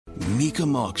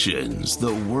Mecum Auctions,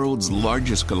 the world's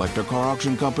largest collector car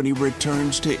auction company,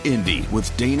 returns to Indy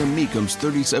with Dana Mecum's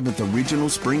 37th Original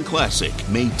Spring Classic,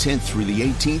 May 10th through the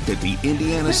 18th at the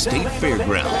Indiana State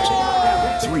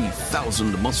Fairgrounds.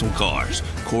 3,000 muscle cars,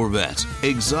 Corvettes,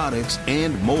 exotics,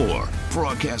 and more.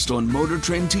 Broadcast on Motor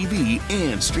Trend TV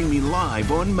and streaming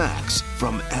live on Max.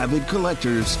 From avid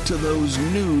collectors to those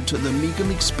new to the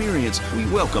Mecum experience, we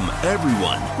welcome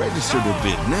everyone. Register to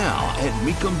bid now at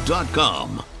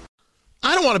Mecum.com.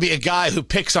 I don't want to be a guy who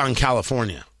picks on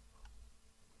California.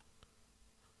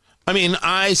 I mean,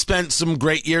 I spent some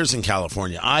great years in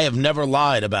California. I have never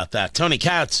lied about that. Tony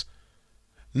Katz,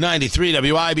 93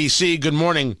 WIBC, good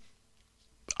morning.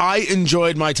 I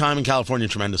enjoyed my time in California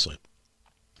tremendously.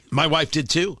 My wife did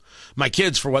too. My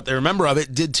kids, for what they remember of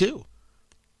it, did too.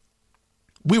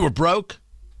 We were broke.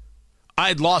 I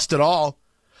had lost it all.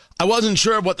 I wasn't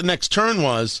sure what the next turn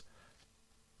was.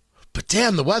 But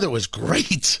damn, the weather was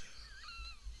great.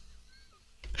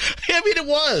 I mean, it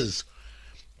was.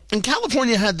 And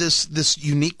California had this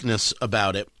uniqueness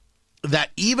about it that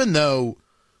even though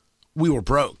we were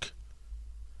broke,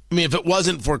 I mean, if it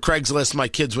wasn't for Craigslist, my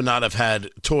kids would not have had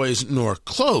toys nor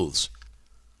clothes.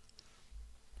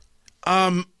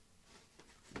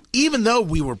 Even though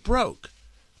we were broke,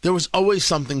 there was always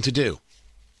something to do.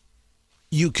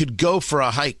 You could go for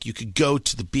a hike. You could go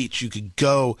to the beach. You could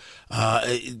go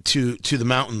to the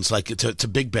mountains, like to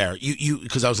Big Bear.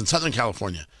 Because I was in Southern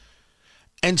California.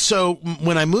 And so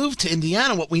when I moved to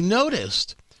Indiana, what we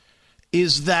noticed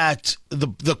is that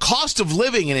the cost of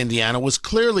living in Indiana was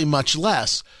clearly much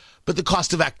less, but the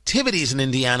cost of activities in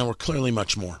Indiana were clearly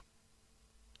much more.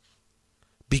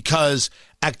 Because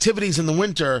activities in the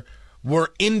winter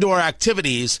were indoor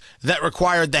activities that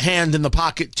required the hand in the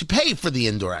pocket to pay for the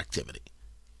indoor activity.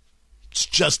 It's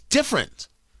just different.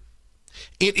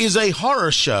 It is a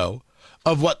horror show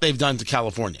of what they've done to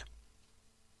California.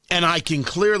 And I can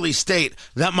clearly state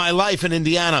that my life in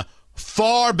Indiana,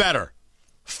 far better,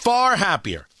 far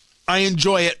happier. I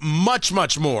enjoy it much,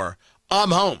 much more.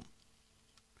 I'm home.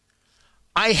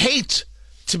 I hate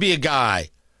to be a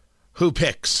guy who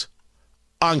picks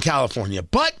on California,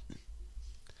 but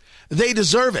they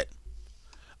deserve it.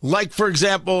 Like, for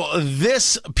example,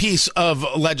 this piece of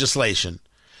legislation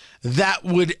that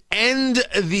would end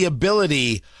the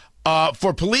ability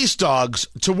for police dogs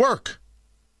to work.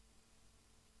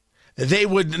 They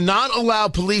would not allow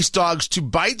police dogs to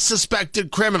bite suspected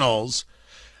criminals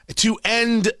to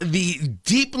end the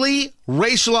deeply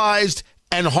racialized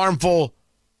and harmful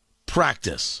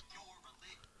practice.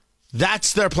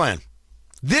 That's their plan.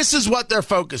 This is what they're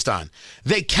focused on.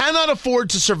 They cannot afford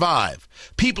to survive.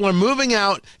 People are moving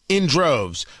out in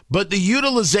droves, but the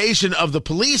utilization of the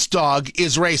police dog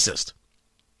is racist.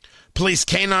 Police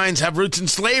canines have roots in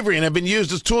slavery and have been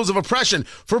used as tools of oppression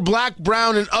for black,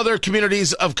 brown, and other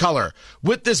communities of color.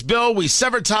 With this bill, we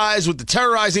sever ties with the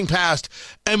terrorizing past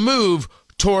and move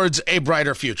towards a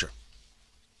brighter future.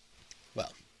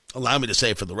 Well, allow me to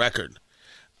say for the record,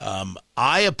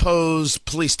 I oppose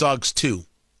police dogs too.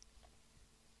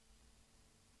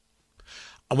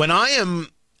 When I am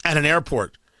at an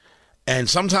airport, and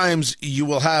sometimes you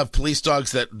will have police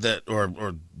dogs that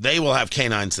or they will have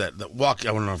canines that walk,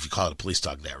 I don't know if you call it a police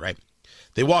dog there, right?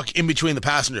 They walk in between the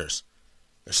passengers.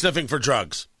 They're sniffing for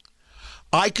drugs.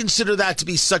 I consider that to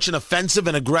be such an offensive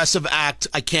and aggressive act,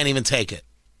 I can't even take it.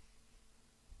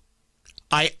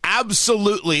 I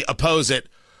absolutely oppose it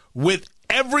with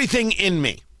everything in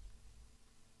me.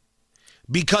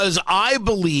 Because I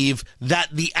believe that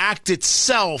the act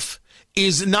itself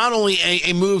is not only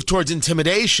a move towards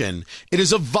intimidation, it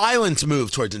is a violent move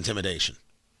towards intimidation.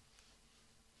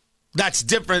 That's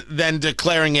different than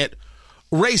declaring it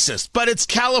racist. But it's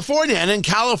California, and in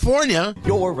California...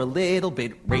 You're a little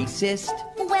bit racist.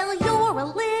 Well, you're a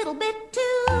little bit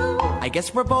too. I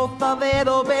guess we're both a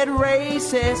little bit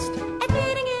racist.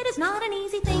 Admitting it is not an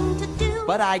easy thing to do.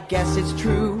 But I guess it's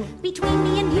true. Between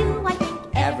me and you, I think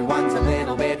everyone's a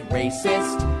little bit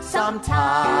racist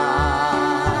sometime.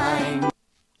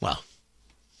 Well,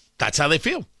 that's how they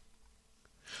feel.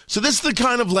 So this is the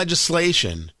kind of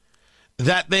legislation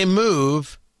that they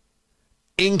move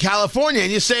in California.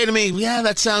 And you say to me, yeah,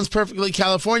 that sounds perfectly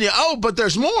California. Oh, but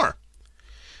there's more.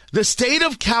 The state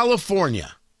of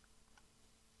California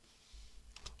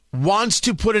wants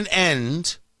to put an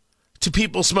end to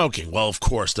people smoking. Well, of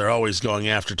course, they're always going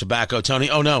after tobacco,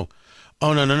 Tony. Oh, no.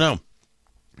 Oh, no.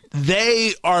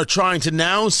 They are trying to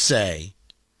now say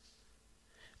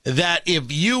that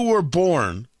if you were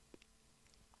born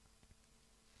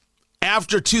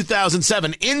after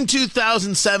 2007, in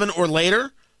 2007 or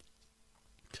later,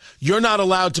 you're not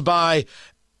allowed to buy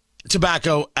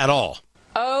tobacco at all.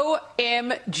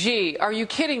 OMG. Are you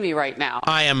kidding me right now?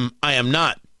 I am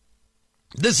not.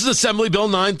 This is Assembly Bill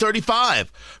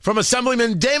 935 from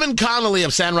Assemblyman Damon Connolly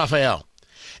of San Rafael.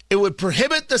 It would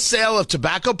prohibit the sale of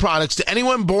tobacco products to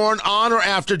anyone born on or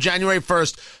after January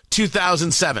 1st,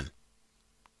 2007.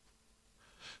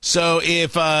 So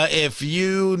if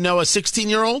you know a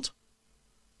 16-year-old,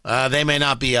 they may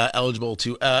not be eligible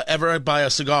to ever buy a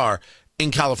cigar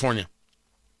in California.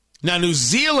 Now, New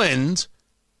Zealand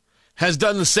has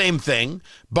done the same thing,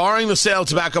 barring the sale of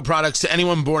tobacco products to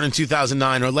anyone born in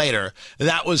 2009 or later.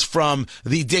 That was from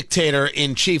the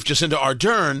dictator-in-chief, Jacinda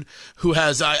Ardern, who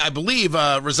has, I believe,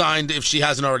 resigned if she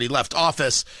hasn't already left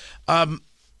office.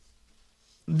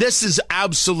 This is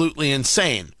absolutely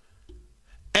insane.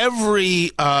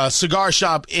 Every cigar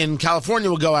shop in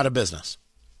California will go out of business.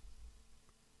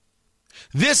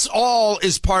 This all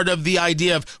is part of the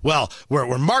idea of, well,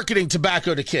 we're marketing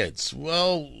tobacco to kids.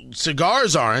 Well,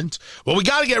 cigars aren't. Well, we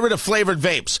got to get rid of flavored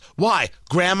vapes. Why?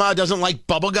 Grandma doesn't like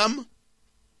bubblegum?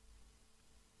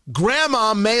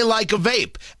 Grandma may like a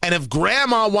vape. And if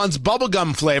grandma wants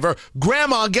bubblegum flavor,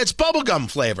 grandma gets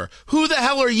bubblegum flavor. Who the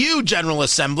hell are you, General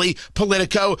Assembly,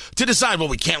 Politico, to decide, well,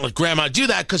 we can't let grandma do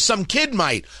that because some kid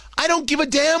might. I don't give a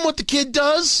damn what the kid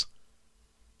does.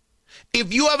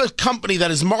 If you have a company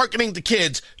that is marketing to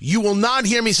kids, you will not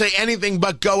hear me say anything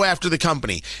but go after the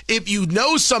company. If you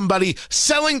know somebody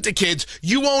selling to kids,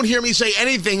 you won't hear me say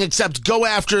anything except go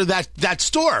after that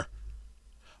store.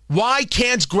 Why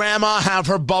can't grandma have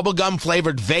her bubblegum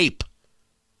flavored vape?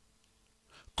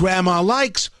 Grandma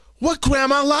likes what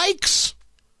grandma likes.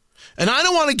 And I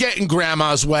don't want to get in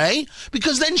grandma's way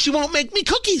because then she won't make me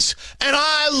cookies. And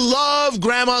I love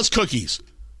grandma's cookies.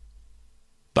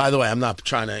 By the way, I'm not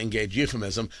trying to engage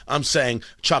euphemism. I'm saying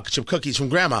chocolate chip cookies from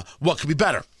grandma. What could be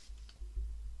better?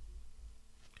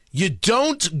 You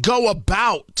don't go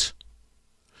about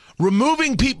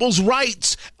removing people's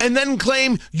rights and then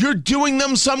claim you're doing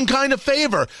them some kind of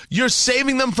favor. You're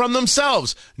saving them from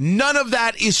themselves. None of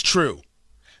that is true.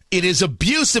 It is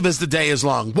abusive as the day is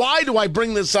long. Why do I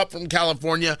bring this up from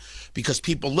California? Because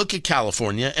people look at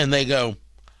California and they go,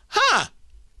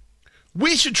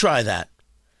 we should try that.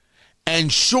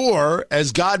 And sure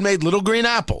as God made little green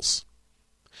apples,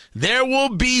 there will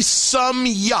be some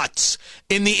yuts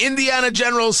in the Indiana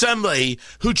General Assembly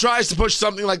who tries to push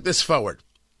something like this forward.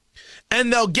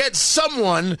 And they'll get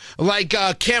someone like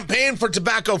Campaign for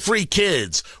Tobacco-Free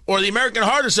Kids or the American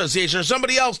Heart Association or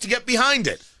somebody else to get behind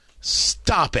it.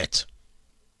 Stop it.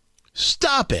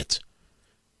 Stop it.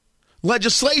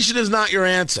 Legislation is not your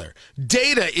answer.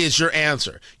 Data is your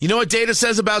answer. You know what data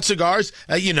says about cigars?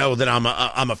 You know that I'm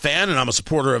a fan and I'm a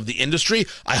supporter of the industry.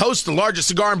 I host the largest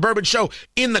cigar and bourbon show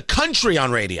in the country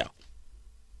on radio.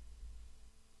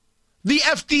 The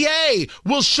FDA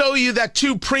will show you that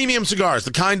 2 premium cigars,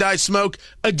 the kind I smoke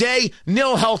a day,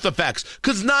 nil health effects,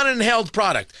 because it's not an inhaled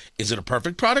product. Is it a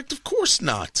perfect product? Of course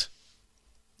not.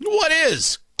 What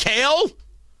is? Kale?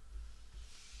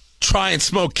 Try and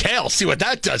smoke kale. See what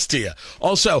that does to you.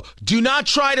 Also, do not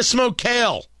try to smoke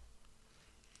kale.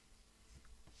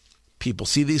 People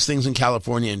see these things in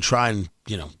California and try and,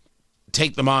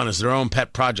 take them on as their own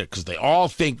pet project because they all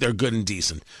think they're good and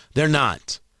decent. They're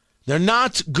not. They're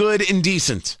not good and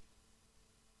decent.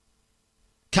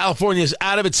 California is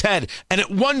out of its head, and it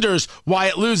wonders why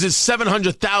it loses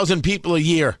 700,000 people a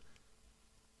year.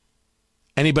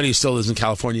 Anybody who still lives in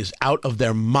California is out of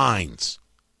their minds.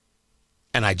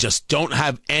 And I just don't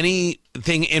have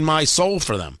anything in my soul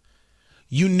for them.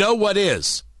 You know what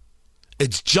is.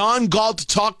 It's John Galt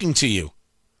talking to you.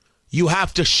 You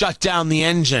have to shut down the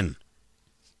engine.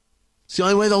 It's the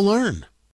only way they'll learn.